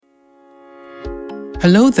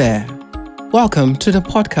Hello there. Welcome to the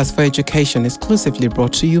podcast for education exclusively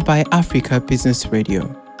brought to you by Africa Business Radio.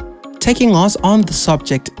 Taking us on the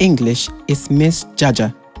subject English is Miss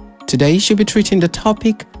Jaja. Today she'll be treating the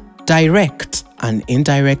topic Direct and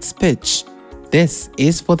Indirect Speech. This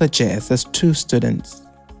is for the JSS 2 students.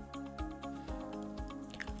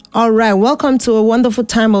 All right, welcome to a wonderful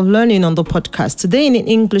time of learning on the podcast. Today in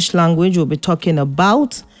English language, we'll be talking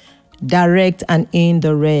about direct and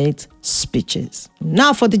indirect speeches.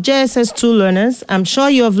 Now, for the JSS 2 learners, I'm sure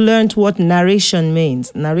you have learned what narration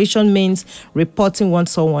means. Narration means reporting what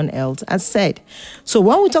someone else has said. So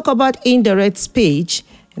when we talk about indirect speech,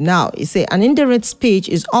 now you say an indirect speech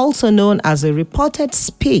is also known as a reported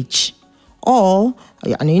speech or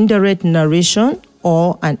an indirect narration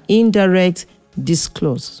or an indirect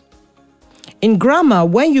disclose. In grammar,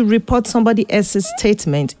 when you report somebody else's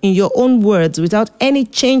statement in your own words without any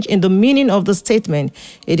change in the meaning of the statement,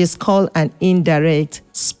 it is called an indirect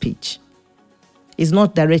speech. It's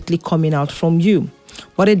not directly coming out from you.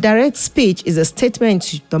 But a direct speech is a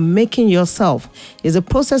statement you're making yourself. It's a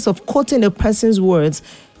process of quoting a person's words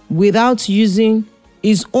without using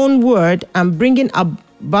his own word and bringing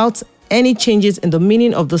about any changes in the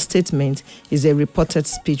meaning of the statement is a reported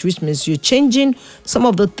speech, which means you're changing some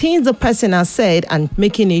of the things the person has said and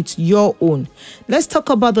making it your own. Let's talk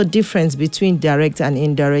about the difference between direct and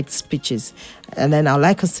indirect speeches. And then I'd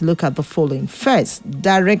like us to look at the following. First,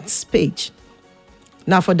 direct speech.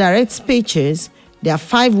 Now, for direct speeches, there are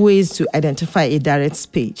 5 ways to identify a direct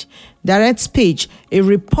speech. Direct speech, it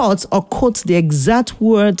reports or quotes the exact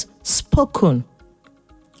words spoken.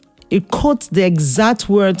 It quotes the exact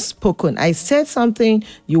words spoken. I said something,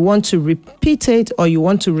 you want to repeat it or you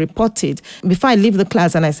want to report it. Before I leave the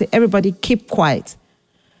class and I say, everybody keep quiet.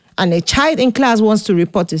 And a child in class wants to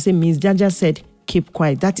report, you say, Ms. Jaja said, keep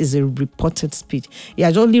quiet. That is a reported speech. He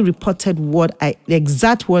has only reported the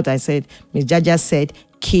exact word I said. Ms. Jaja said,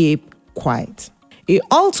 keep quiet. It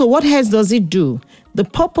also, what else does it do? The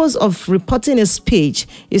purpose of reporting a speech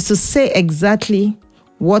is to say exactly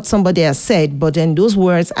what somebody has said, but then those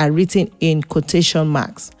words are written in quotation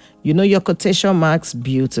marks. You know your quotation marks?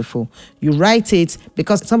 Beautiful. You write it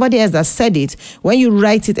because somebody else has said it. When you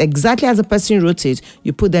write it exactly as the person wrote it,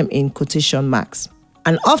 you put them in quotation marks.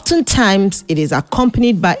 And oftentimes, it is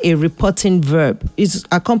accompanied by a reporting verb. It's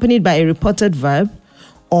accompanied by a reported verb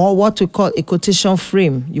or what we call a quotation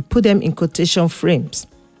frame. You put them in quotation frames.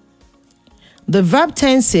 The verb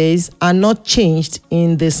tenses are not changed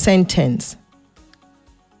in the sentence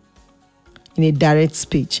in a direct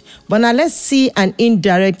speech. But now let's see an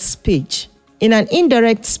indirect speech. In an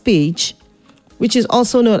indirect speech, which is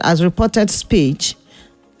also known as reported speech,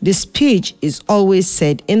 the speech is always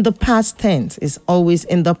said in the past tense. It's always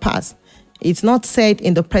in the past. It's not said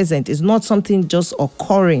in the present. It's not something just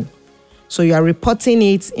occurring. So you are reporting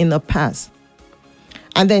it in the past.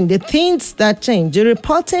 And then the things that change, the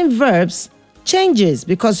reporting verbs changes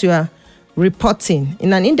because you are reporting.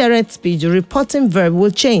 In an indirect speech, the reporting verb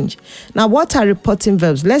will change. Now, what are reporting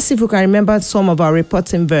verbs? Let's see if we can remember some of our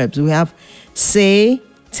reporting verbs. We have say,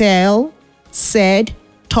 tell, said,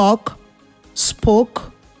 talk,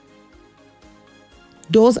 spoke.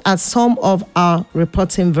 Those are some of our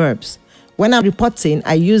reporting verbs. When I'm reporting,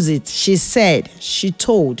 I use it. She said, she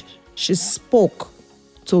told, she spoke.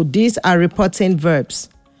 So these are reporting verbs.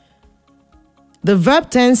 The verb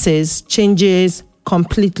tenses changes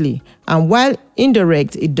completely, and while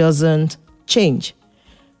indirect, it doesn't change.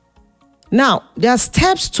 Now, there are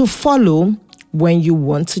steps to follow when you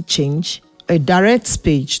want to change a direct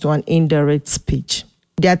speech to an indirect speech.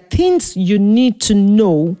 There are things you need to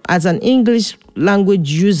know as an English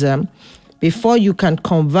language user before you can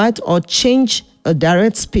convert or change a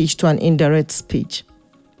direct speech to an indirect speech.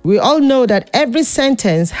 We all know that every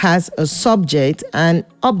sentence has a subject and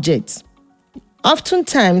object.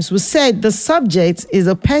 Oftentimes, we said the subject is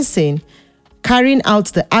a person carrying out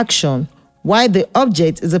the action, while the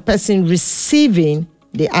object is a person receiving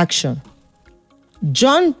the action.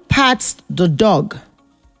 John pats the dog.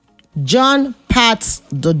 John pats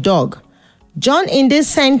the dog. John in this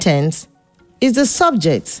sentence is the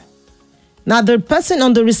subject. Now, the person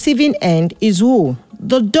on the receiving end is who?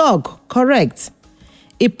 The dog, correct.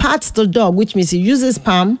 He pats the dog, which means he uses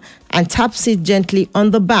palm and taps it gently on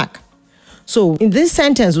the back. So in this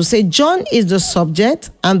sentence, we say John is the subject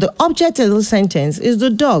and the object of the sentence is the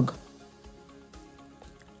dog.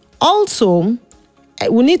 Also,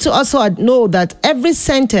 we need to also know that every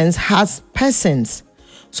sentence has persons.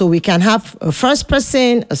 So we can have a first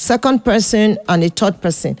person, a second person, and a third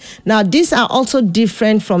person. Now, these are also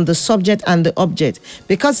different from the subject and the object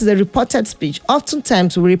because it's a reported speech.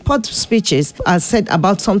 Oftentimes, we report speeches as said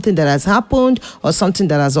about something that has happened or something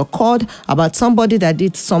that has occurred, about somebody that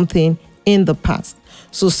did something in the past.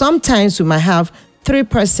 So sometimes we might have three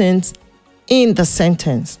persons in the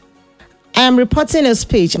sentence. I am reporting a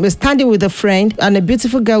speech. I'm standing with a friend and a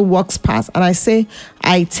beautiful girl walks past and I say,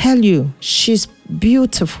 I tell you, she's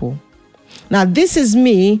beautiful. Now, this is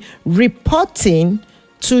me reporting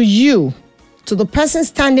to you, to the person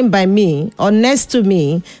standing by me or next to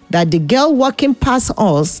me, that the girl walking past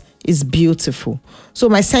us is beautiful. So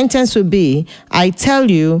my sentence will be, I tell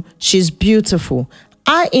you, she's beautiful.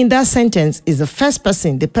 I in that sentence is the first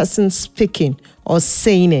person, the person speaking or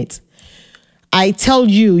saying it. I tell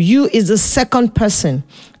you, you is the second person.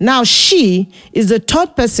 Now she is the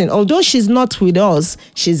third person. Although she's not with us,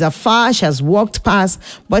 she's afar, she has walked past,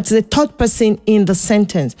 but it's the third person in the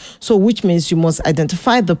sentence. So which means you must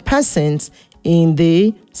identify the persons in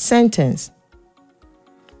the sentence.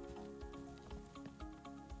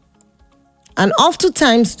 And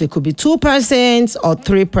oftentimes there could be two persons or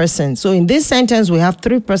three persons. So in this sentence, we have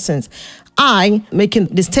three persons. I making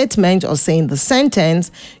the statement or saying the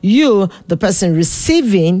sentence, you, the person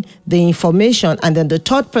receiving the information, and then the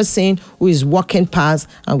third person who is walking past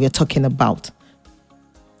and we're talking about.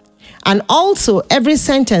 And also, every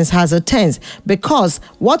sentence has a tense because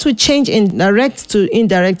what we change in direct to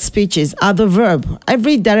indirect speeches are the verb.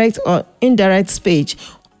 Every direct or indirect speech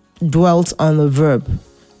dwells on the verb.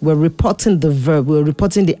 We're reporting the verb, we're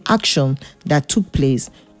reporting the action that took place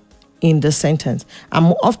in the sentence.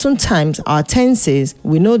 And oftentimes our tenses,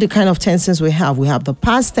 we know the kind of tenses we have. We have the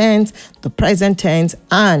past tense, the present tense,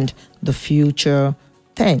 and the future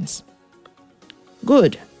tense.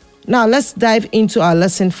 Good. Now let's dive into our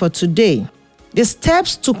lesson for today. The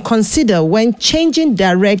steps to consider when changing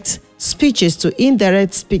direct speeches to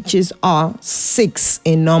indirect speeches are 6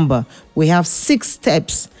 in number. We have 6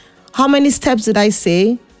 steps. How many steps did I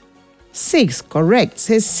say? 6, correct.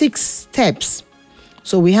 Say 6 steps.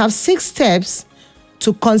 So we have 6 steps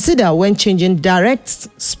to consider when changing direct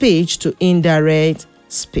speech to indirect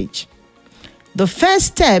speech. The first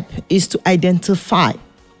step is to identify.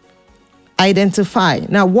 Identify.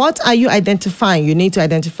 Now, what are you identifying? You need to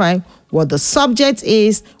identify what the subject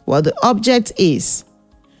is, what the object is.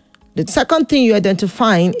 The second thing you're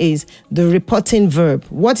identifying is the reporting verb.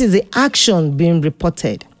 What is the action being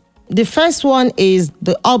reported? The first one is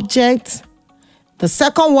the object. The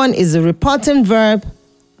second one is the reporting verb.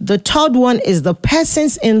 The third one is the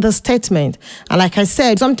persons in the statement. And like I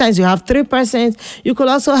said, sometimes you have 3 persons. You could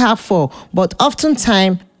also have 4. But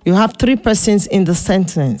oftentimes, you have 3 persons in the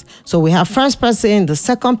sentence. So we have first person, the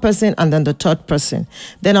second person, and then the third person.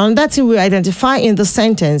 Then on that thing we identify in the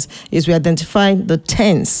sentence is we identify the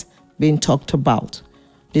tense being talked about.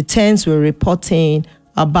 The tense we're reporting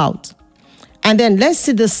about. And then let's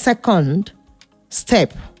see the second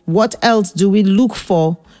step. What else do we look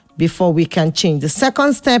for before we can change? The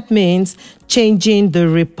second step means changing the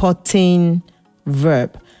reporting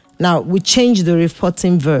verb. Now, we change the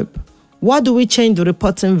reporting verb. What do we change the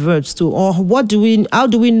reporting verbs to? Or how do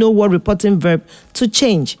we know what reporting verb to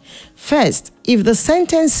change? First, if the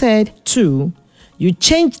sentence said to, you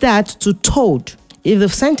change that to told. If the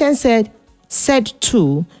sentence said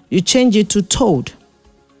to, you change it to told.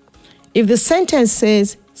 If the sentence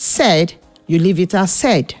says said, you leave it as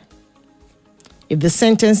said. If the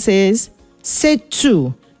sentence says said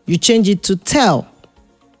to, you change it to tell.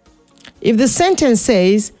 If the sentence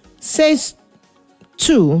says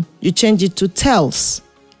to, you change it to tells.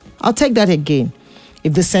 I'll take that again.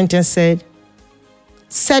 If the sentence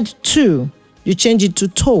said to, you change it to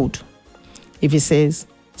told. If it says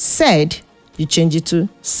said, you change it to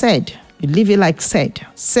said. You leave it like said.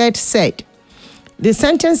 Said. The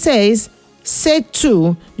sentence said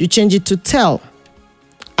to, you change it to tell.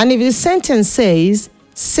 And if the sentence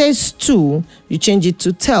says to, you change it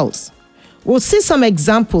to tells. We'll see some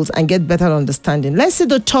examples and get better understanding. Let's see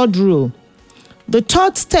the third rule. The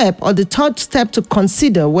third step to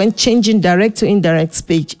consider when changing direct to indirect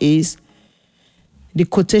speech is the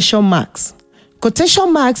quotation marks.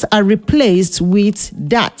 Quotation marks are replaced with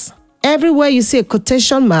that. Everywhere you see a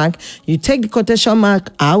quotation mark, you take the quotation mark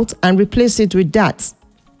out and replace it with that.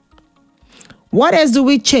 What else do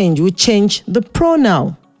we change? We change the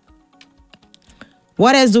pronoun.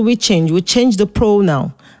 What else do we change? We change the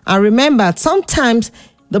pronoun. And remember, sometimes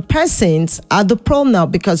the persons are the pronoun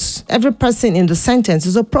because every person in the sentence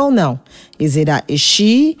is a pronoun. Is it a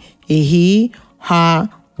she, a he, her,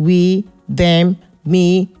 we, them,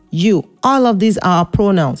 me, you. All of these are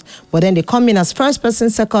pronouns, but then they come in as first person,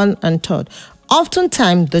 second, and third.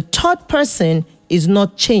 Oftentimes, the third person is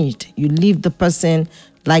not changed. You leave the person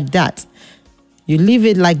like that. You leave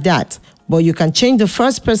it like that. But you can change the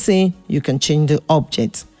first person, you can change the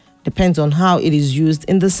object. Depends on how it is used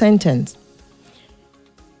in the sentence.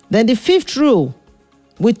 Then the fifth rule,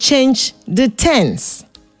 we change the tense.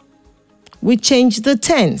 We change the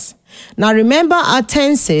tense. Now remember, our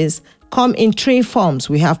tenses come in three forms.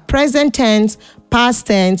 We have present tense, past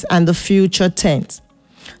tense, and the future tense.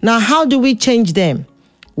 Now, how do we change them?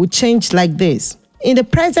 We change like this. In the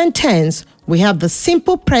present tense, we have the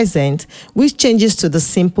simple present, which changes to the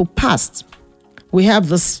simple past. We have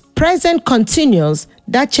the present continuous,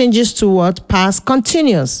 that changes to what? Past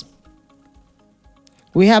continuous.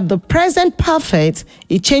 We have the present perfect,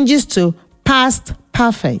 it changes to past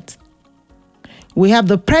perfect. We have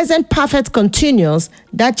the present perfect continuous,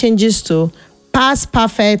 that changes to past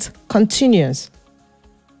perfect continuous.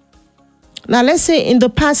 Now let's say in the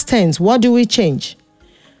past tense, what do we change?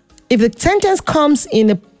 If the sentence comes in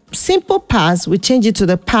the simple past, we change it to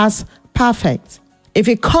the past perfect. If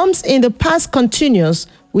it comes in the past continuous,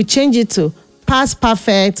 we change it to past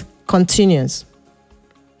perfect continuous.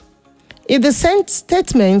 If the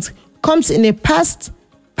statement comes in a past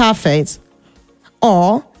perfect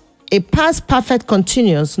or a past perfect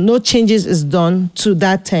continuous, no changes is done to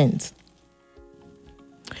that tense.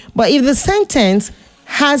 But if the sentence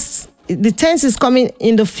has, the tense is coming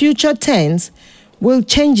in the future tense, we'll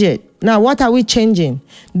change it. Now, what are we changing?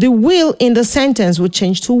 The will in the sentence will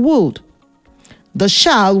change to would. The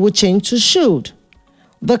shall will change to should.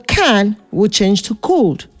 The can will change to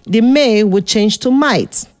could. The may will change to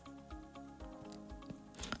might.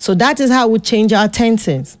 So that is how we change our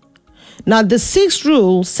tenses. Now, the sixth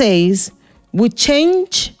rule says we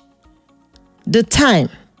change the time,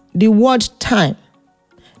 the word time.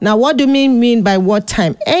 Now, what do we mean by word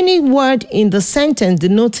time? Any word in the sentence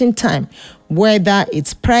denoting time, whether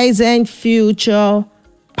it's present, future,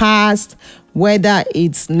 past, whether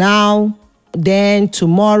it's now, then,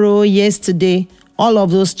 tomorrow, yesterday, all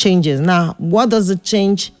of those changes. Now, what does the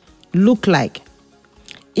change look like?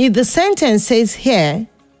 If the sentence says here,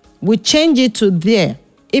 we change it to there.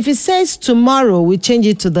 If it says tomorrow, we change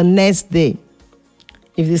it to the next day.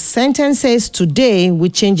 If the sentence says today, we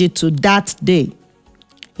change it to that day.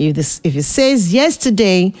 If it says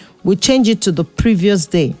yesterday, we change it to the previous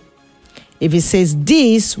day. If it says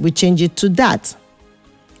this, we change it to that.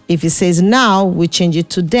 If it says now, we change it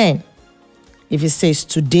to then. If it says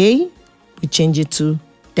today, we change it to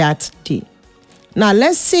that day. Now,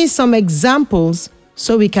 let's see some examples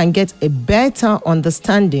so we can get a better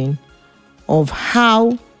understanding of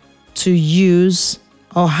how to use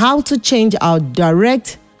or how to change our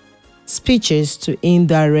direct speeches to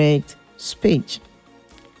indirect speech.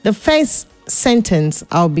 The first sentence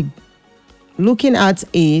I'll be looking at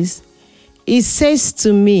is, it says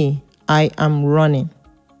to me, I am running.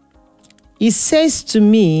 It says to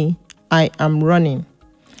me, I am running.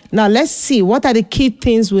 Now let's see, what are the key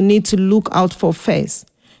things we need to look out for first?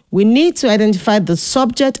 We need to identify the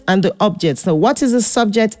subject and the object. So what is the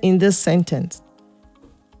subject in this sentence?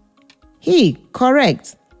 He,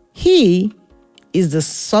 correct. He is the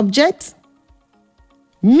subject.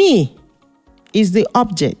 Me is the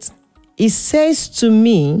object. It says to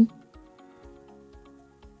me,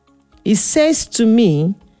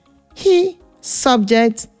 he,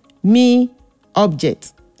 subject, me,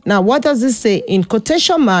 object. Now, what does it say? In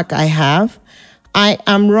quotation mark, I have, I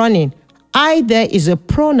am running. I there is a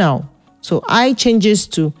pronoun. So I changes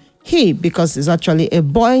to he because it's actually a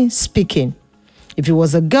boy speaking. If it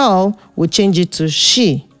was a girl, we change it to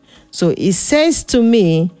she. So it says to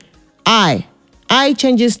me, I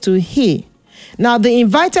changes to he. Now the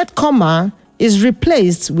inverted comma is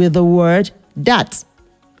replaced with the word that.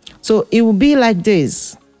 So it will be like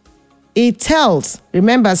this. It tells,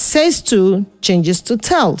 remember, says to changes to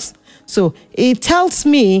tells. So it tells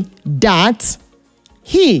me that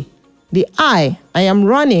he, the I am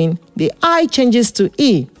running, the I changes to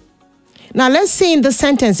E. Now let's see in the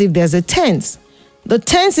sentence if there's a tense. The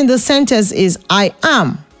tense in the sentence is I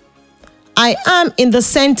am. I am in the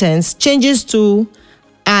sentence changes to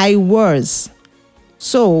I was.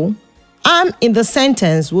 So am in the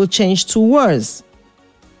sentence will change to was.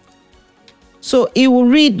 So it will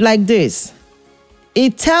read like this.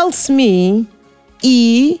 It tells me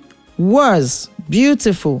he was.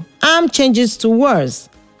 Beautiful. Am changes to was.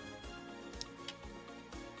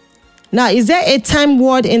 Now, is there a time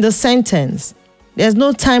word in the sentence? There's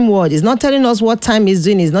no time word. It's not telling us what time it's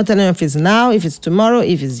doing. It's not telling us if it's now, if it's tomorrow,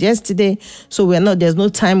 if it's yesterday. So there's no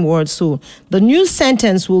time word. So the new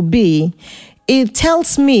sentence will be, It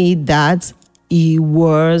tells me that he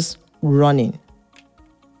was running.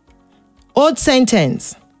 Old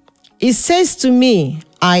sentence. It says to me,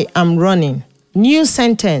 I am running. New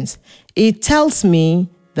sentence. It tells me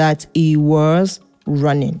that he was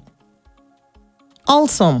running.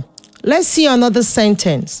 Awesome. Let's see another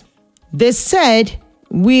sentence. They said,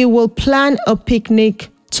 we will plan a picnic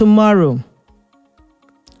tomorrow.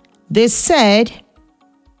 They said,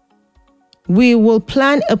 we will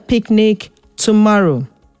plan a picnic tomorrow.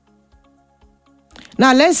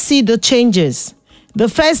 Now let's see the changes. The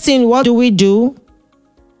first thing, what do?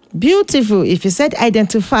 Beautiful. If you said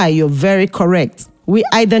identify, you're very correct. We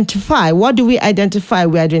identify. What do we identify?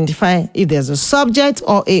 We identify if there's a subject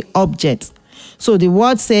or an object. So the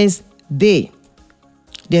word says they.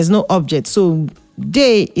 There's no object. So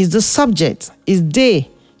they is the subject. Is they,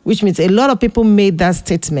 which means a lot of people made that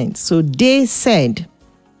statement. So they said.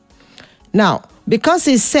 Now, because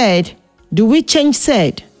it said, do we change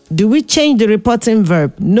said? Do we change the reporting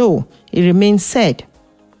verb? No, it remains said.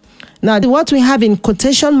 Now, what we have in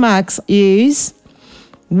quotation marks is,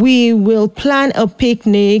 we will plan a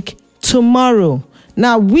picnic tomorrow.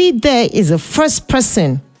 Now, we there is a first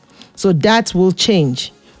person, so that will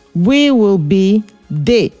change. We will be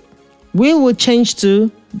they. We will change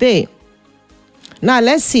to they. Now,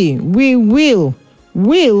 let's see. We will.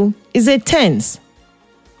 Will is a tense.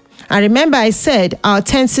 And remember I said our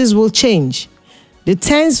tenses will change. The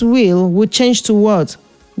tense will change to what?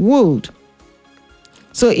 Would.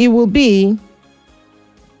 So it will be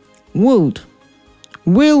would.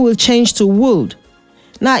 Will change to would.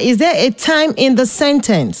 Now, is there a time in the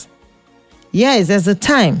sentence? Yes, there's a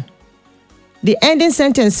time. The ending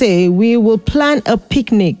sentence say, we will plan a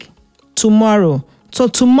picnic tomorrow. So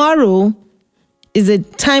tomorrow is a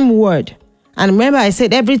time word. And remember I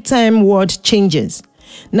said every time word changes.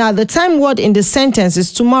 Now, the time word in the sentence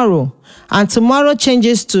is tomorrow. And tomorrow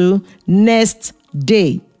changes to next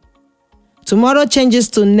day. Tomorrow changes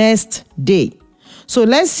to next day. So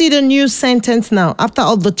let's see the new sentence now after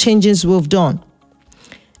all the changes we've done.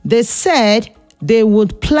 They said they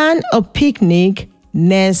would plan a picnic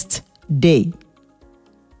next day.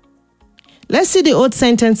 Let's see the old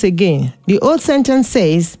sentence again. The old sentence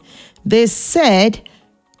says, they said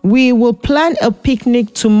we will plan a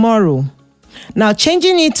picnic tomorrow. Now,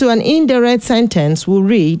 changing it to an indirect sentence, we'll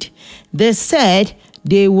read, they said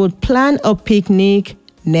they would plan a picnic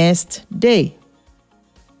next day.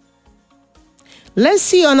 Let's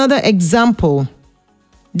see another example.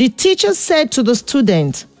 The teacher said to the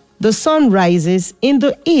student, the sun rises in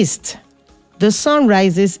the east. The sun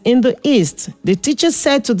rises in the east. The teacher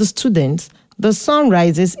said to the student, the sun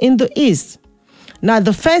rises in the east. Now,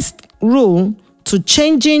 the first rule to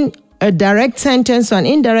changing a direct sentence to an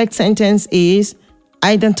indirect sentence is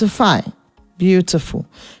identify. Beautiful.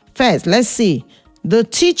 First, let's see. The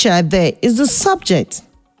teacher there is the subject.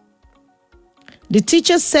 The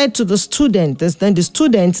teacher said to the student, then the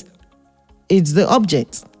student is the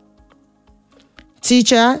object.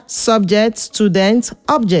 Teacher, subject, student,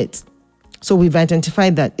 object. So we've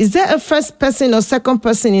identified that. Is there a first person or second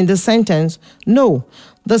person in the sentence? No.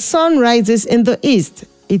 The sun rises in the east.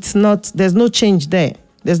 It's not, there's no change there.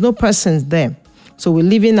 There's no persons there. So we're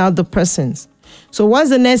leaving out the persons. So what's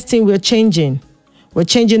the next thing we're changing? We're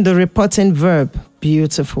changing the reporting verb.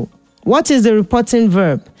 Beautiful. What is the reporting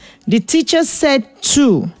verb? The teacher said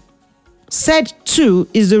to. Said to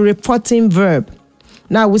is the reporting verb.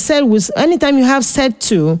 Now we said anytime you have said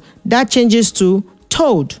to, that changes to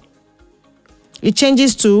told. It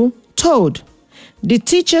changes to told. The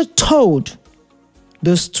teacher told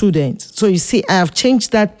the student. So you see, I have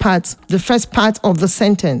changed that part, the first part of the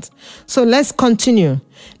sentence. So let's continue.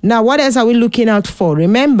 Now, what else are we looking out for?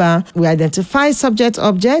 Remember, we identify subject,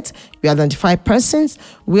 object, we identify persons.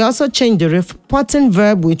 We also change the reporting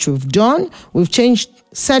verb, which we've done. We've changed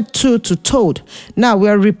said to told. Now,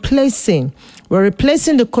 we're replacing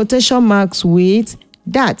the quotation marks with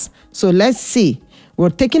that. So let's see. We're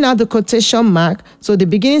taking out the quotation mark. So the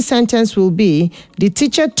beginning sentence will be, the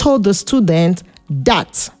teacher told the student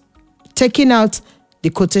that. Taking out the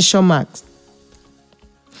quotation marks.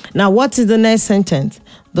 Now, what is the next sentence?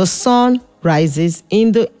 The sun rises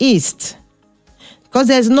in the east. Because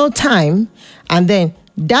there's no time, and then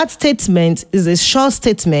that statement is a short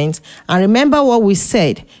statement. And remember what we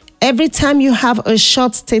said. Every time you have a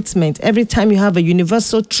short statement, every time you have a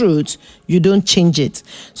universal truth, you don't change it.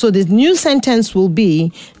 So the new sentence will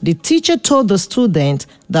be, the teacher told the student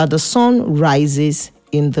that the sun rises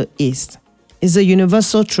in the east. It's a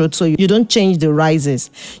universal truth, so you don't change the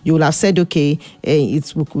rises. You will have said, okay, we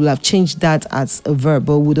will have changed that as a verb,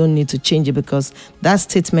 but we don't need to change it because that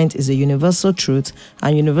statement is a universal truth,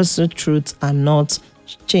 and universal truths are not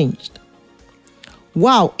changed.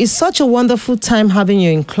 Wow, it's such a wonderful time having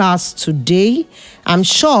you in class today. I'm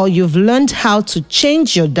sure you've learned how to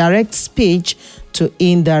change your direct speech to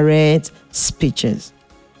indirect speeches.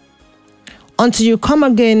 Until you come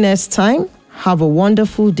again next time, have a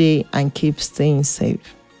wonderful day and keep staying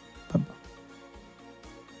safe. Bye-bye.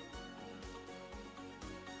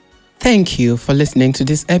 Thank you for listening to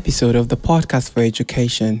this episode of the Podcast for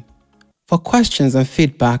Education. For questions and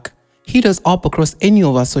feedback, hit us up across any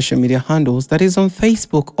of our social media handles, that is on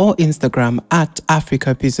Facebook or Instagram at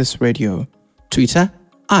Africa Business Radio, Twitter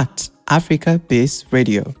at Africa Biz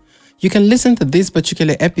Radio. You can listen to this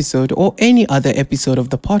particular episode or any other episode of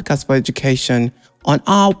the Podcast for Education on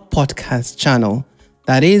our podcast channel,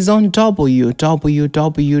 that is on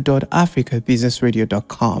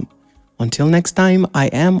www.africabusinessradio.com. Until next time, I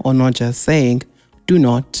am Onoja saying, do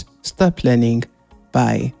not stop learning.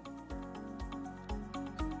 Bye.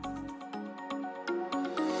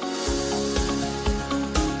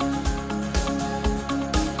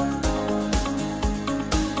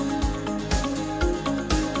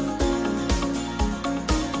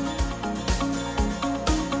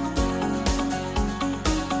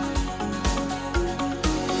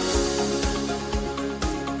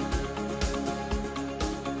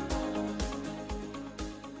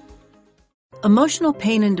 Emotional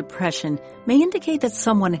pain and depression may indicate that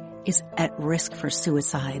someone is at risk for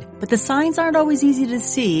suicide, but the signs aren't always easy to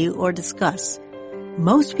see or discuss.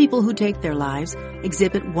 Most people who take their lives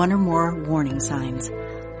exhibit one or more warning signs.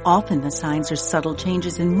 Often the signs are subtle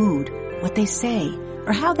changes in mood, what they say,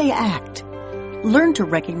 or how they act. Learn to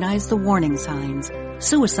recognize the warning signs.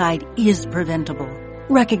 Suicide is preventable.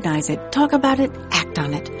 Recognize it, talk about it, act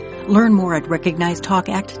on it. Learn more at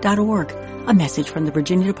recognizetalkact.org. A message from the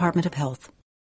Virginia Department of Health.